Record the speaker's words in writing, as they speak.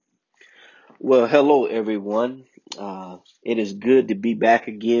Well, hello everyone. It is good to be back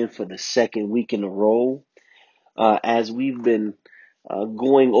again for the second week in a row. As we've been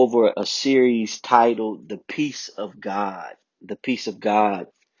going over a series titled "The Peace of God." The peace of God.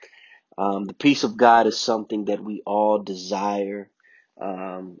 The peace of God is something that we all desire.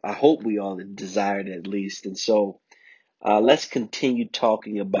 I hope we all desire it at least. And so let's continue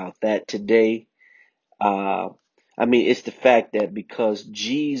talking about that today. Uh, it's the fact that because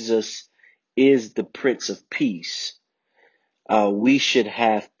Jesus is the Prince of Peace, we should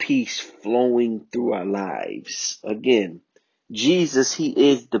have peace flowing through our lives. Again, Jesus,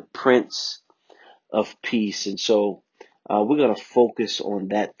 He is the Prince of Peace. And so we're going to focus on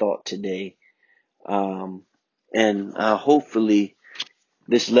that thought today. Um, and hopefully,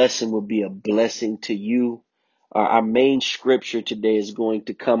 this lesson will be a blessing to you. Our main scripture today is going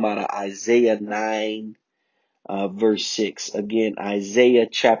to come out of Isaiah 9 verse 6. Again, Isaiah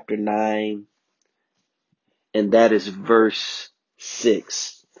chapter 9, and that is verse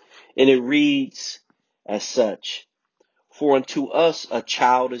 6. And it reads as such: For unto us a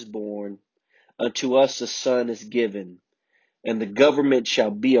child is born, unto us a son is given, and the government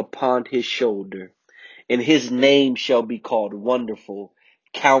shall be upon his shoulder, and his name shall be called Wonderful,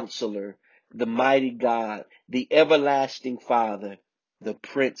 Counselor, the Mighty God, the Everlasting Father, the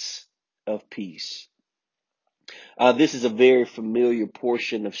Prince of Peace. This is a very familiar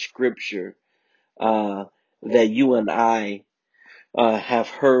portion of scripture uh, that you and I have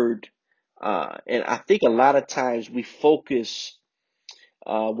heard. And I think a lot of times we focus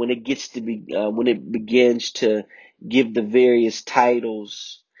when it begins to give the various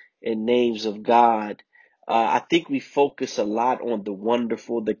titles and names of God. I think we focus a lot on the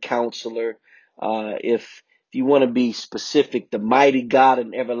wonderful, the counselor. If you want to be specific, the mighty God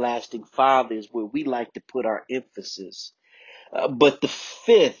and everlasting Father is where we like to put our emphasis. But the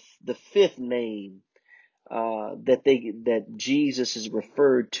fifth name that Jesus is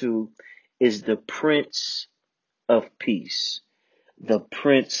referred to is the Prince of Peace, the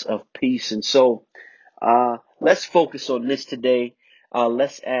Prince of Peace. And so let's focus on this today.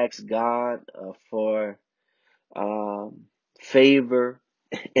 Let's ask God for favor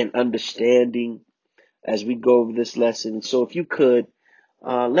and understanding as we go over this lesson. So if you could,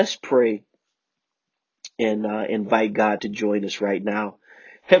 let's pray and invite God to join us right now.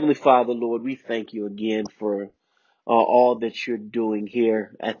 Heavenly Father, Lord, we thank you again for all that you're doing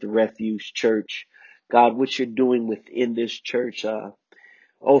here at the Refuge Church. God, what you're doing within this church.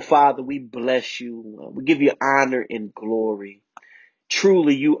 Oh, Father, we bless you. We give you honor and glory.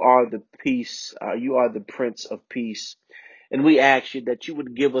 Truly, you are the peace. You are the Prince of Peace. And we ask you that you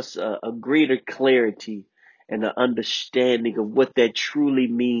would give us a greater clarity and an understanding of what that truly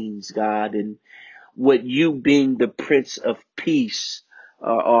means, God, and what you being the Prince of Peace,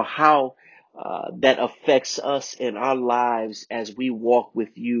 or how that affects us in our lives as we walk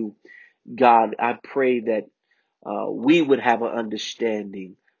with you. God, I pray that we would have an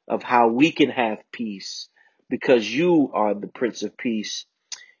understanding of how we can have peace because you are the Prince of Peace.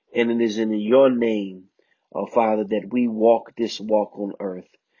 And it is in your name, Father, that we walk this walk on earth.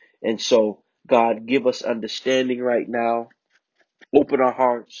 And so, God, give us understanding right now. Open our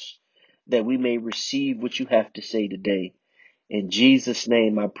hearts that we may receive what you have to say today. In Jesus'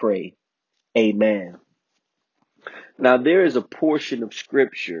 name I pray. Amen. Now, there is a portion of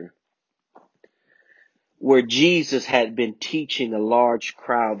scripture where Jesus had been teaching a large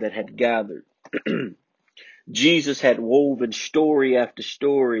crowd that had gathered. Jesus had woven story after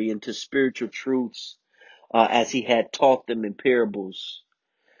story into spiritual truths as he had taught them in parables.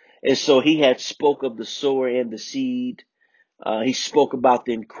 And so he had spoke of the sower and the seed. He spoke about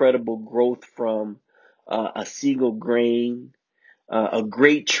the incredible growth from a single grain, a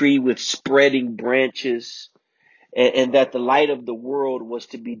great tree with spreading branches, and that the light of the world was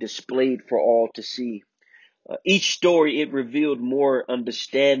to be displayed for all to see. Each story, it revealed more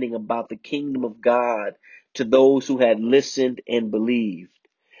understanding about the kingdom of God to those who had listened and believed.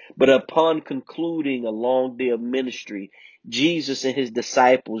 But upon concluding a long day of ministry, Jesus and his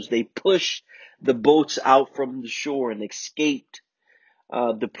disciples, they pushed the boats out from the shore and escaped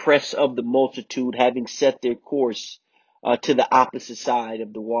the press of the multitude, having set their course to the opposite side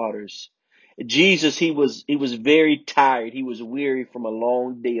of the waters. Jesus, he was very tired. He was weary from a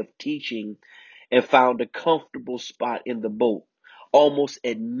long day of teaching and found a comfortable spot in the boat. Almost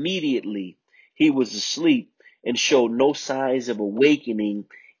immediately, he was asleep and showed no signs of awakening,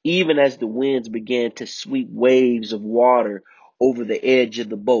 even as the winds began to sweep waves of water over the edge of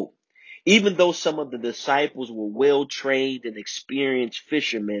the boat. Even though some of the disciples were well trained and experienced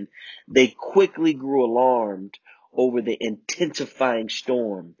fishermen, they quickly grew alarmed. over the intensifying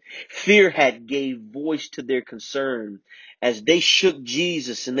storm. Fear had gave voice to their concern as they shook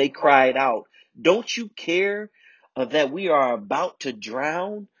Jesus and they cried out, "Don't you care that we are about to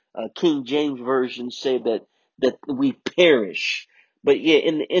drown?" King James Version said that we perish. But yeah,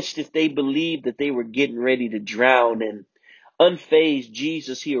 in the instant they believed that they were getting ready to drown, and unfazed,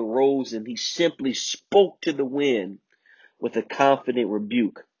 Jesus, he arose and he simply spoke to the wind with a confident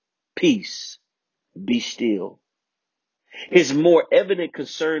rebuke. "Peace, be still." His more evident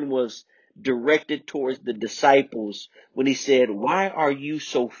concern was directed towards the disciples when he said, "Why are you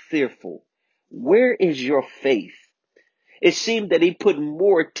so fearful? Where is your faith?" It seemed that he put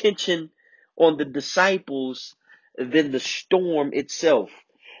more attention on the disciples than the storm itself.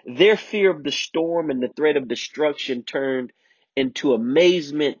 Their fear of the storm and the threat of destruction turned into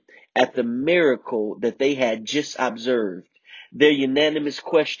amazement at the miracle that they had just observed. Their unanimous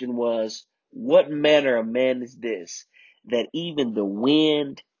question was, "What manner of man is this, that even the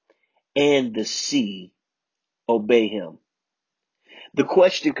wind and the sea obey him?" The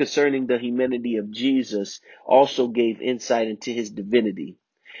question concerning the humanity of Jesus also gave insight into his divinity.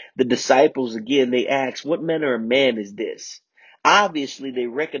 The disciples, again, they asked, "What manner of man is this?" Obviously, they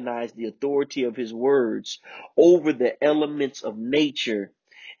recognized the authority of his words over the elements of nature,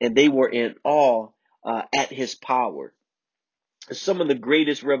 and they were in awe at his power. Some of the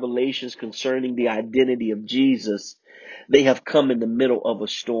greatest revelations concerning the identity of Jesus, they have come in the middle of a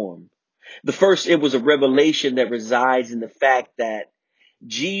storm. The first, it was a revelation that resides in the fact that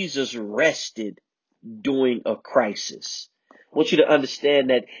Jesus rested during a crisis. I want you to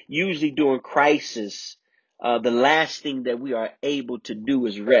understand that usually during crisis, the last thing that we are able to do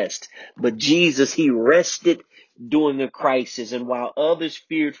is rest. But Jesus, he rested during a crisis. And while others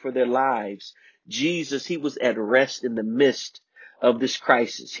feared for their lives, Jesus, he was at rest in the midst of this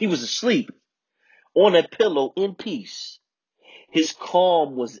crisis. He was asleep on a pillow in peace. His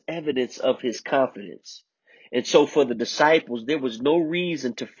calm was evidence of his confidence. And so for the disciples, there was no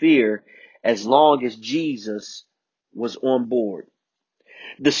reason to fear as long as Jesus was on board.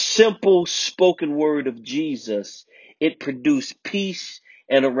 The simple spoken word of Jesus, it produced peace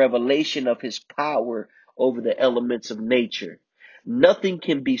and a revelation of his power over the elements of nature. Nothing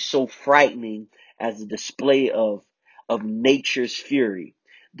can be so frightening as a display of nature's fury.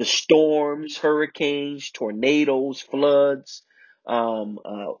 The storms, hurricanes, tornadoes, floods,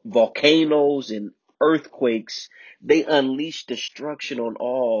 volcanoes, and earthquakes, they unleash destruction on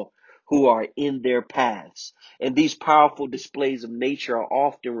all who are in their paths. And these powerful displays of nature are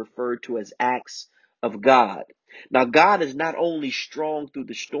often referred to as acts of God. Now, God is not only strong through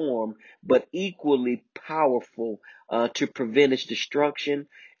the storm, but equally powerful to prevent its destruction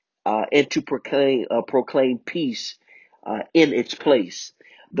and to proclaim peace in its place.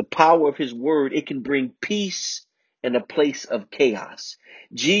 The power of his word, it can bring peace in a place of chaos.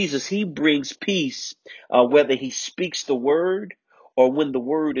 Jesus, he brings peace whether he speaks the word or when the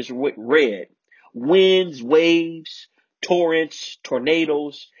word is read. Winds, waves, torrents,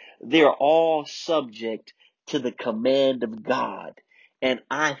 tornadoes, they're all subject to the command of God. And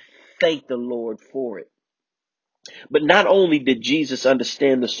I thank the Lord for it. But not only did Jesus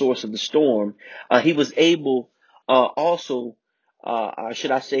understand the source of the storm, he was able also,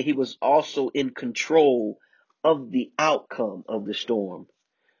 should I say, he was also in control of the outcome of the storm.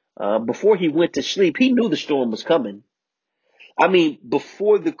 Before he went to sleep, he knew the storm was coming. I mean,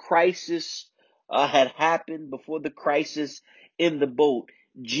 before the crisis had happened, before the crisis in the boat,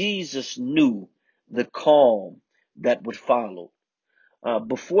 Jesus knew the calm that would follow.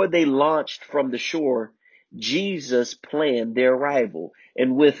 Before they launched from the shore, Jesus planned their arrival.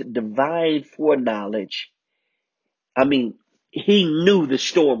 And with divine foreknowledge, I mean, he knew the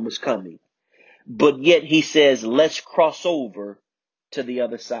storm was coming. But yet he says, let's cross over to the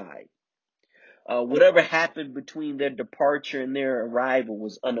other side. Whatever happened between their departure and their arrival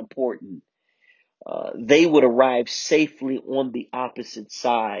was unimportant. They would arrive safely on the opposite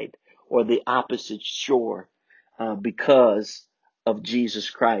side or the opposite shore because of Jesus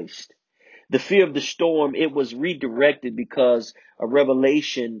Christ. The fear of the storm, it was redirected because a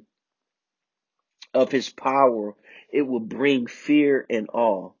revelation of his power, it will bring fear and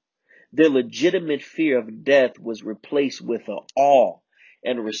awe. Their legitimate fear of death was replaced with an awe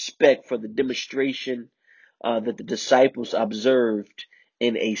and respect for the demonstration that the disciples observed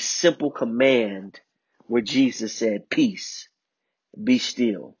in a simple command where Jesus said, "Peace, be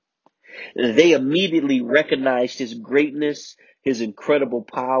still." They immediately recognized his greatness, his incredible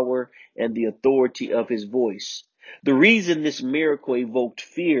power, and the authority of his voice. The reason this miracle evoked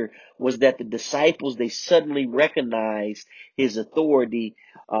fear was that the disciples, they suddenly recognized his authority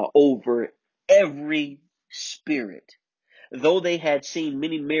over every spirit. Though they had seen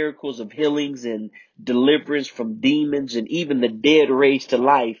many miracles of healings and deliverance from demons and even the dead raised to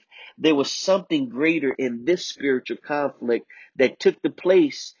life, there was something greater in this spiritual conflict that took the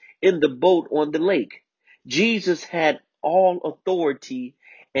place in the boat on the lake. Jesus had all authority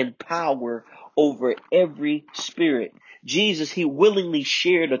and power over every spirit. He willingly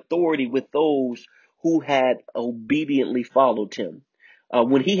shared authority with those who had obediently followed him.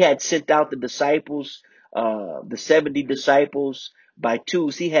 When he had sent out the 70 disciples by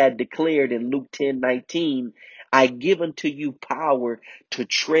twos, he had declared in Luke 10:19, I give unto you power to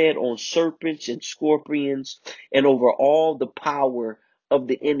tread on serpents and scorpions and over all the power of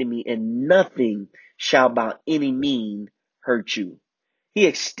the enemy, and nothing shall by any mean hurt you. He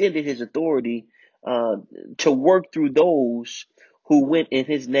extended his authority uh, to work through those who went in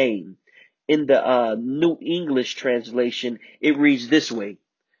his name. In the New English translation, it reads this way: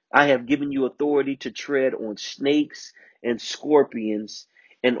 I have given you authority to tread on snakes and scorpions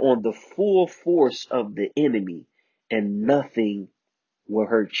and on the full force of the enemy, and nothing will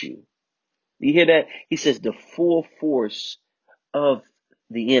hurt you. You hear that? He says the full force of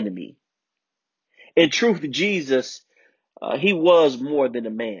the enemy. In truth, Jesus, he was more than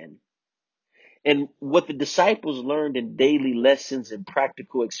a man. And what the disciples learned in daily lessons and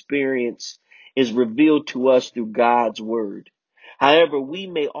practical experience is revealed to us through God's word. However, we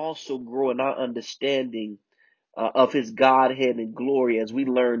may also grow in our understanding of his Godhead and glory as we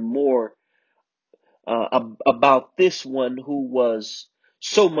learn more about this one who was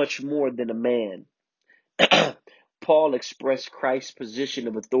so much more than a man. Paul expressed Christ's position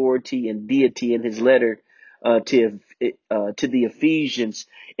of authority and deity in his letter to the Ephesians,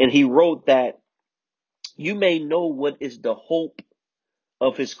 and he wrote that you may know what is the hope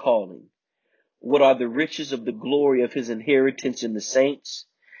of his calling, what are the riches of the glory of his inheritance in the saints,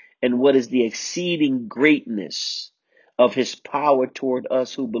 and what is the exceeding greatness of his power toward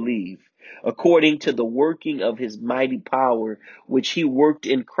us who believe, according to the working of his mighty power, which he worked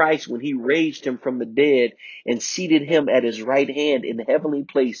in Christ when he raised him from the dead and seated him at his right hand in heavenly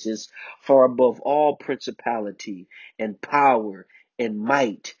places, far above all principality and power and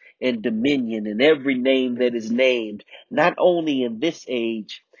might and dominion and every name that is named, not only in this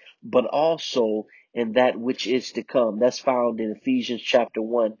age, but also in that which is to come. That's found in Ephesians chapter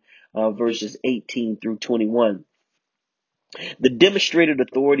 1, verses 18 through 21. The demonstrated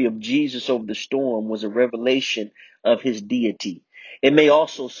authority of Jesus over the storm was a revelation of his deity. It may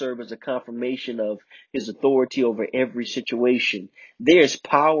also serve as a confirmation of his authority over every situation. There's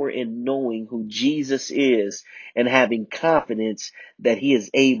power in knowing who Jesus is and having confidence that he is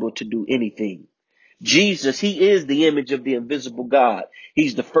able to do anything. Jesus, he is the image of the invisible God.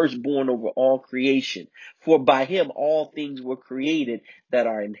 He's the firstborn over all creation. For by him all things were created that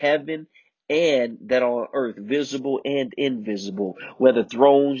are in heaven and that are on earth, visible and invisible, whether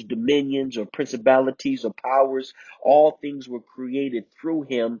thrones, dominions, or principalities or powers, all things were created through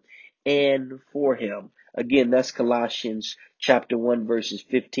him and for him. Again, that's Colossians chapter 1, verses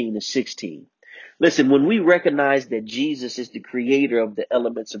 15 and 16. Listen, when we recognize that Jesus is the creator of the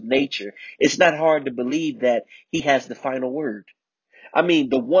elements of nature, it's not hard to believe that he has the final word. I mean,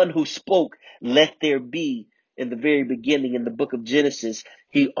 the one who spoke, let there be in the very beginning in the book of Genesis,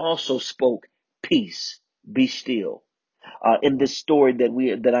 he also spoke peace, be still, in this story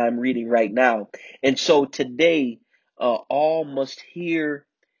that I'm reading right now. And so today, all must hear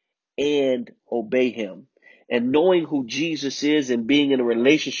and obey him. And knowing who Jesus is and being in a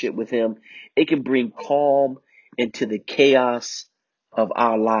relationship with him, it can bring calm into the chaos of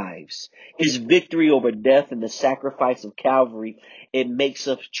our lives. His victory over death and the sacrifice of Calvary, it makes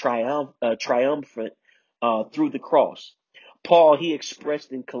us triumphant through the cross. Paul, he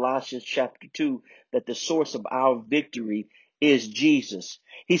expressed in Colossians chapter 2 that the source of our victory is Jesus.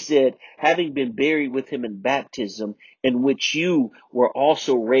 He said, having been buried with him in baptism, in which you were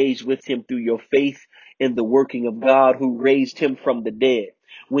also raised with him through your faith in the working of God who raised him from the dead.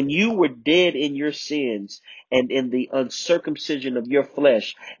 When you were dead in your sins and in the uncircumcision of your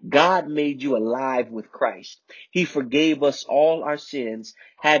flesh, God made you alive with Christ. He forgave us all our sins,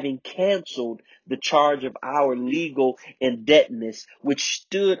 having canceled the charge of our legal indebtedness, which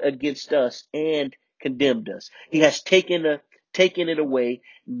stood against us and condemned us. He has taken it away,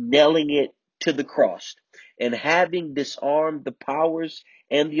 nailing it to the cross. And having disarmed the powers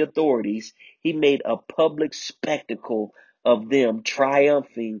and the authorities, he made a public spectacle of them,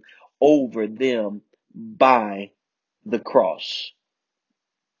 triumphing over them by the cross.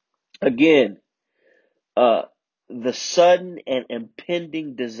 Again, uh, the sudden and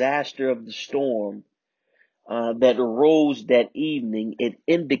impending disaster of the storm that arose that evening, it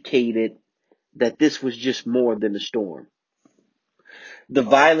indicated that this was just more than a storm. The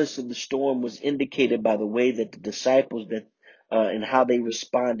violence of the storm was indicated by the way that the disciples and how they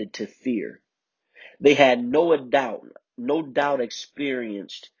responded to fear. They had no doubt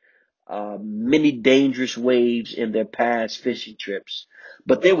experienced many dangerous waves in their past fishing trips,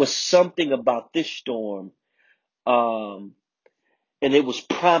 but there was something about this storm, um, and it was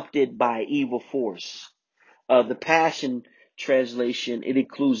prompted by evil force. The Passion Translation, it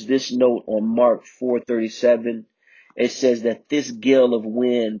includes this note on Mark 4:37. It says that this gale of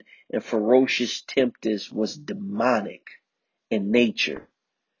wind and ferocious tempest was demonic in nature.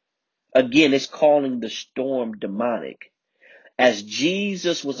 Again, it's calling the storm demonic. As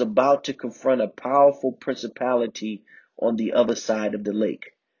Jesus was about to confront a powerful principality on the other side of the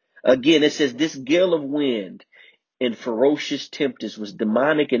lake. Again, it says this gale of wind and ferocious tempest was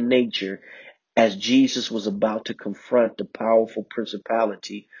demonic in nature as Jesus was about to confront the powerful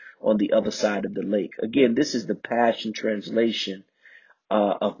principality on the other side of the lake. Again, this is the Passion Translation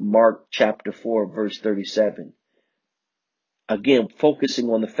of Mark chapter 4, verse 37. Again, focusing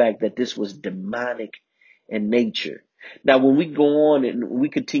on the fact that this was demonic in nature. Now, when we go on and we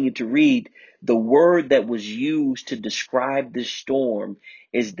continue to read, the word that was used to describe this storm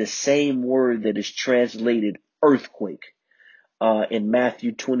is the same word that is translated earthquake. In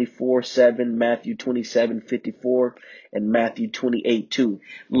Matthew 24:7, Matthew 27:54, and Matthew 28:2.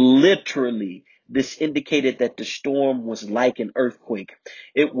 Literally, this indicated that the storm was like an earthquake.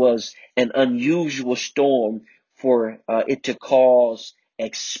 It was an unusual storm for it to cause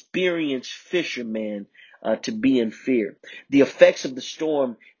experienced fishermen to be in fear. The effects of the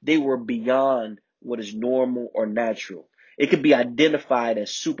storm, they were beyond what is normal or natural. It could be identified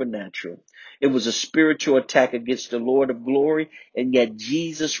as supernatural. It was a spiritual attack against the Lord of glory, and yet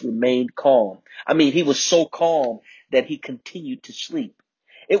Jesus remained calm. I mean, he was so calm that he continued to sleep.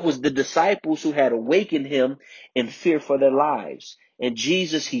 It was the disciples who had awakened him in fear for their lives. And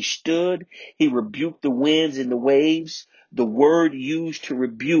Jesus, he stood, he rebuked the winds and the waves. The word used to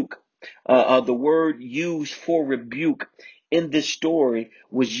rebuke, the word used for rebuke in this story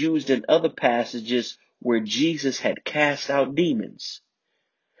was used in other passages where Jesus had cast out demons.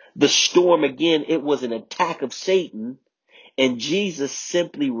 The storm, again, it was an attack of Satan, and Jesus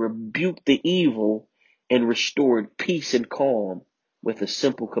simply rebuked the evil and restored peace and calm with a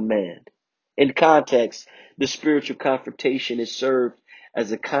simple command. In context, the spiritual confrontation is served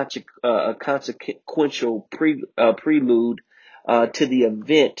as a consequential prelude to the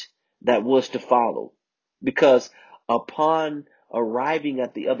event that was to follow. Because upon arriving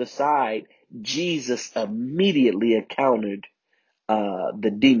at the other side, Jesus immediately encountered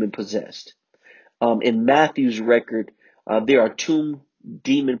the demon possessed. In Matthew's record, there are two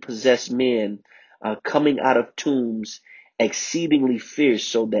demon possessed men coming out of tombs exceedingly fierce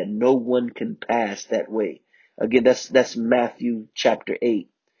so that no one can pass that way. Again, that's Matthew chapter 8.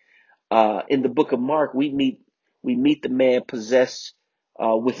 In the book of Mark, we meet the man possessed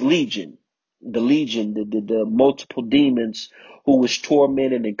with the multiple demons who was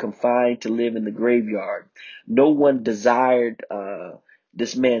tormented and confined to live in the graveyard. No one desired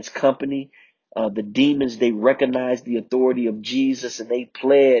this man's company. The demons, they recognized the authority of Jesus, and they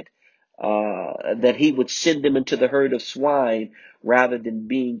pled that he would send them into the herd of swine rather than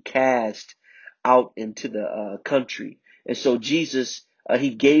being cast out into the country. And so Jesus, he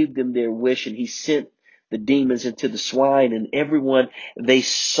gave them their wish, and he sent the demons into the swine, and everyone, they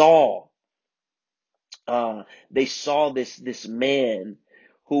saw this man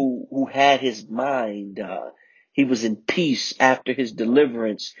who had his mind. He was in peace after his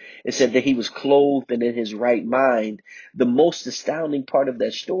deliverance. It said that he was clothed and in his right mind. The most astounding part of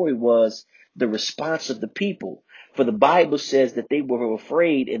that story was the response of the people. For the Bible says that they were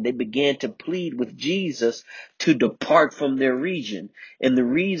afraid and they began to plead with Jesus to depart from their region. And the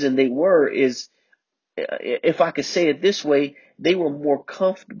reason they were is, if I could say it this way, they were more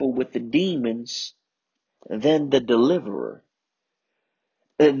comfortable with the demons than the deliverer.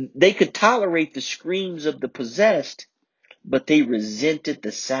 And they could tolerate the screams of the possessed, but they resented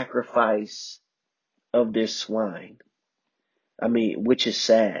the sacrifice of their swine. I mean, which is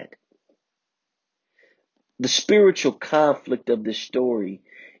sad. The spiritual conflict of this story,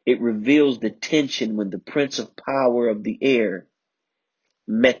 it reveals the tension when the Prince of Power of the air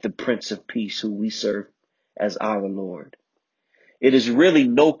met the Prince of Peace, who we serve as our Lord. It is really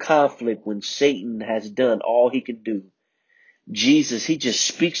no conflict when Satan has done all he can do. Jesus, he just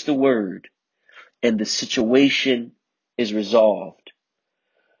speaks the word and the situation is resolved.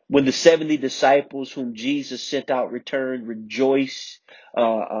 When the 70 disciples whom Jesus sent out returned, rejoicing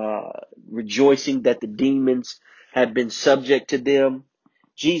that the demons had been subject to them,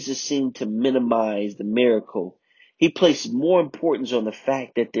 Jesus seemed to minimize the miracle. He placed more importance on the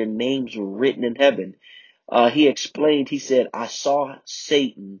fact that their names were written in heaven. He explained, he said, I saw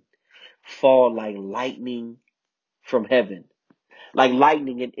Satan fall like lightning from heaven. Like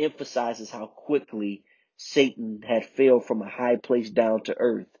lightning, it emphasizes how quickly Satan had fell from a high place down to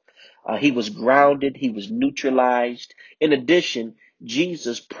earth. He was grounded, he was neutralized. In addition,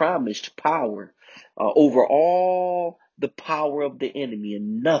 Jesus promised power over all the power of the enemy,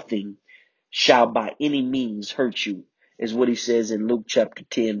 and nothing shall by any means hurt you, is what he says in Luke chapter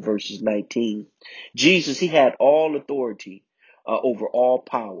 10, verses 19. Jesus, he had all authority over all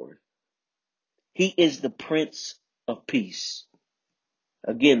power. He is the Prince of Peace.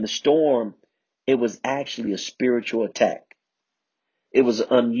 Again, the storm, it was actually a spiritual attack. It was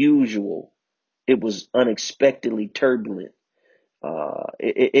unusual. It was unexpectedly turbulent.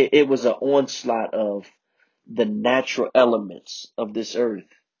 It was an onslaught of the natural elements of this earth.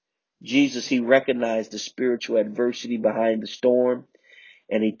 Jesus, he recognized the spiritual adversity behind the storm,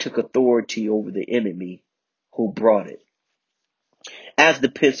 and he took authority over the enemy who brought it. As the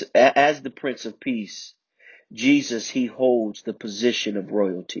Prince of Peace, Jesus, he holds the position of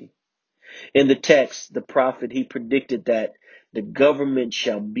royalty. In the text, the prophet, he predicted that the government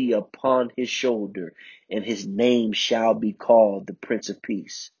shall be upon his shoulder, and his name shall be called the Prince of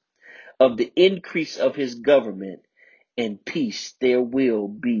Peace. Of the increase of his government and peace, there will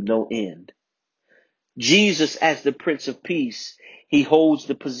be no end. Jesus, as the Prince of Peace, he holds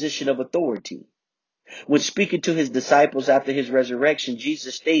the position of authority. When speaking to his disciples after his resurrection,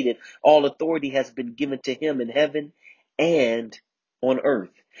 Jesus stated, all authority has been given to him in heaven and on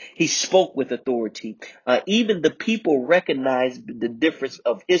earth. He spoke with authority. Even the people recognized the difference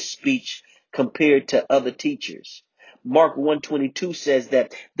of his speech compared to other teachers. Mark 1:22 says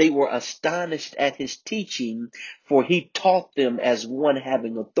that they were astonished at his teaching, for he taught them as one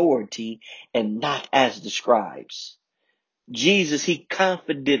having authority and not as the scribes. Jesus, he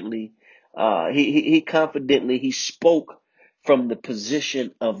spoke from the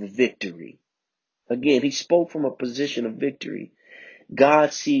position of victory. Again, he spoke from a position of victory.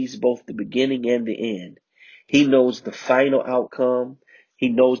 God sees both the beginning and the end. He knows the final outcome. He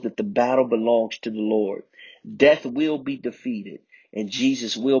knows that the battle belongs to the Lord. Death will be defeated, and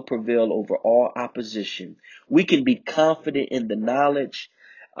Jesus will prevail over all opposition. We can be confident in the knowledge,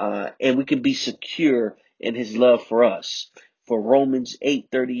 and we can be secure in his love for us. For Romans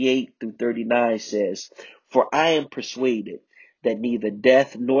 8:38 through 39 says, for I am persuaded that neither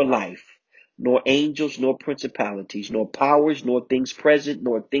death nor life, nor angels, nor principalities, nor powers, nor things present,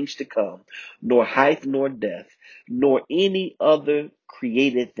 nor things to come, nor height, nor depth, nor any other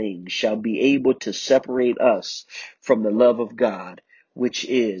created thing shall be able to separate us from the love of God, which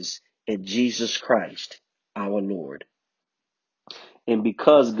is in Jesus Christ, our Lord. And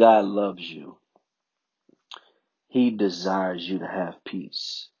because God loves you, he desires you to have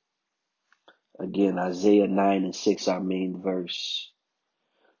peace. Again, Isaiah 9:6, our main verse.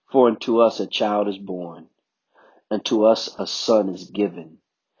 For unto us a child is born, unto us a son is given,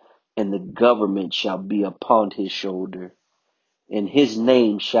 and the government shall be upon his shoulder, and his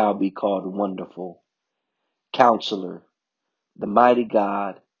name shall be called Wonderful, Counselor, the Mighty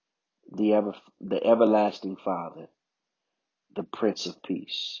God, the Everlasting Father, the Prince of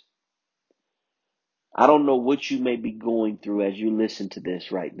Peace. I don't know what you may be going through as you listen to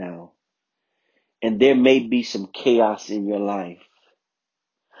this right now, and there may be some chaos in your life,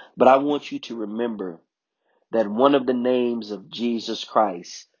 but I want you to remember that one of the names of Jesus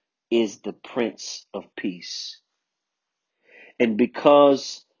Christ is the Prince of Peace. And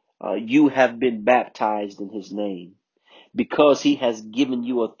because you have been baptized in his name, because he has given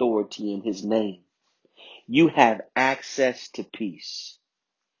you authority in his name, you have access to peace.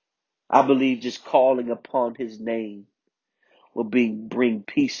 I believe just calling upon his name will bring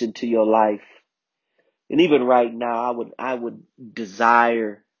peace into your life. And even right now, I would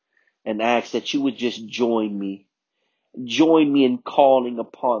desire and ask that you would just join me. Join me in calling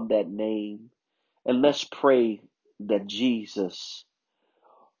upon that name. And let's pray that Jesus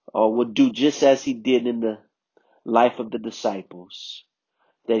would do just as he did in the life of the disciples,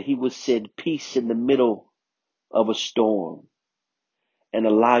 that he would send peace in the middle of a storm and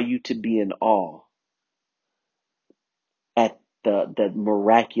allow you to be in awe at the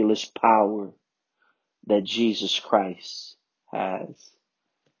miraculous power that Jesus Christ has.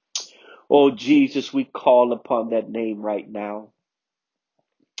 Oh, Jesus, we call upon that name right now.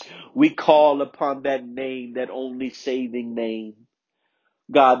 We call upon that name, that only saving name.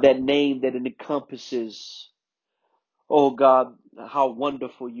 God, that name that encompasses, oh God, how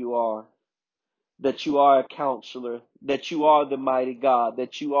wonderful you are. that you are a counselor, that you are the mighty God,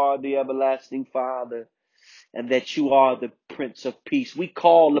 that you are the everlasting Father, and that you are the Prince of Peace. We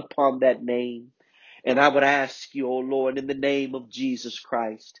call upon that name. And I would ask you, oh Lord, in the name of Jesus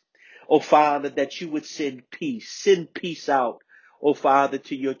Christ, oh Father, that you would send peace out, oh Father,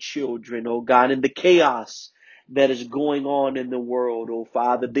 to your children, oh God, in the chaos that is going on in the world, oh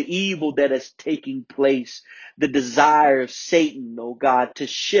Father, the evil that is taking place, the desire of Satan, oh God, to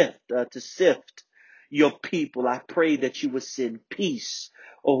sift your people. I pray that you would send peace,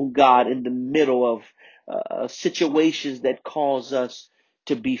 oh God, in the middle of situations that cause us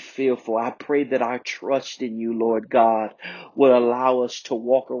to be fearful. I pray that our trust in you, Lord God, will allow us to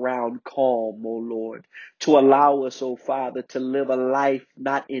walk around calm, oh Lord, to allow us, oh Father, to live a life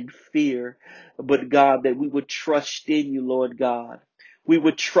not in fear, but God, that we would trust in you, Lord God. We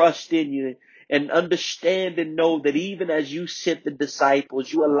would trust in you and understand and know that even as you sent the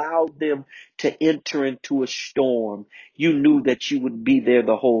disciples, you allowed them to enter into a storm. You knew that you would be there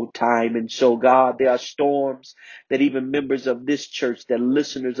the whole time. And so, God, there are storms that even members of this church, that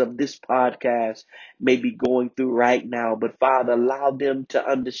listeners of this podcast may be going through right now. But Father, allow them to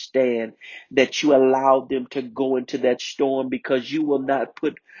understand that you allowed them to go into that storm because you will not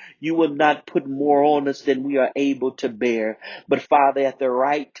put more on us than we are able to bear. But Father, at the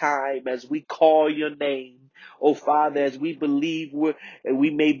right time, as we call your name, oh Father, as we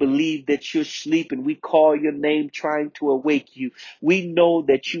may believe that you're sleeping, we call your name trying to awake you. We know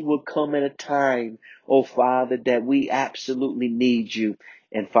that you will come at a time, oh Father, that we absolutely need you.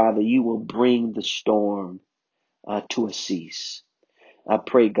 And Father, you will bring the storm to a cease. I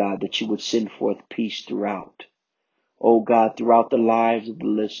pray, God, that you would send forth peace throughout. Oh God, throughout the lives of the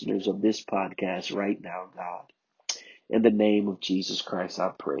listeners of this podcast right now, God. In the name of Jesus Christ,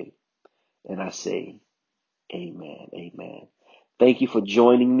 I pray. And I say, amen. Amen. Thank you for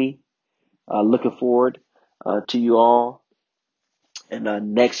joining me. Looking forward to you all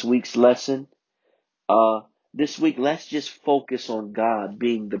in next week's lesson. Uh, this week, let's just focus on God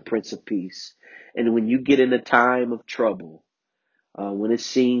being the Prince of Peace. And when you get in a time of trouble, when it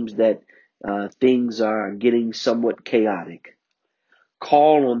seems that things are getting somewhat chaotic,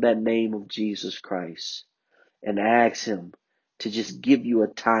 call on that name of Jesus Christ and ask him to just give you a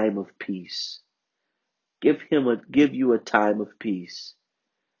time of peace. Give you a time of peace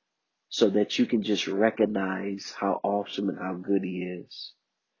so that you can just recognize how awesome and how good he is.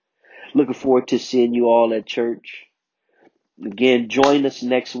 Looking forward to seeing you all at church. Again, join us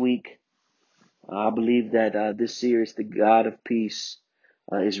next week. I believe that this series, The God of Peace,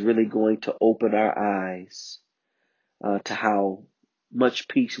 is really going to open our eyes to how much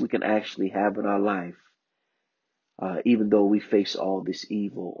peace we can actually have in our life, even though we face all this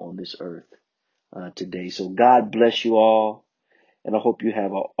evil on this earth today. So God bless you all, and I hope you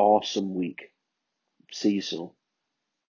have an awesome week. See you soon.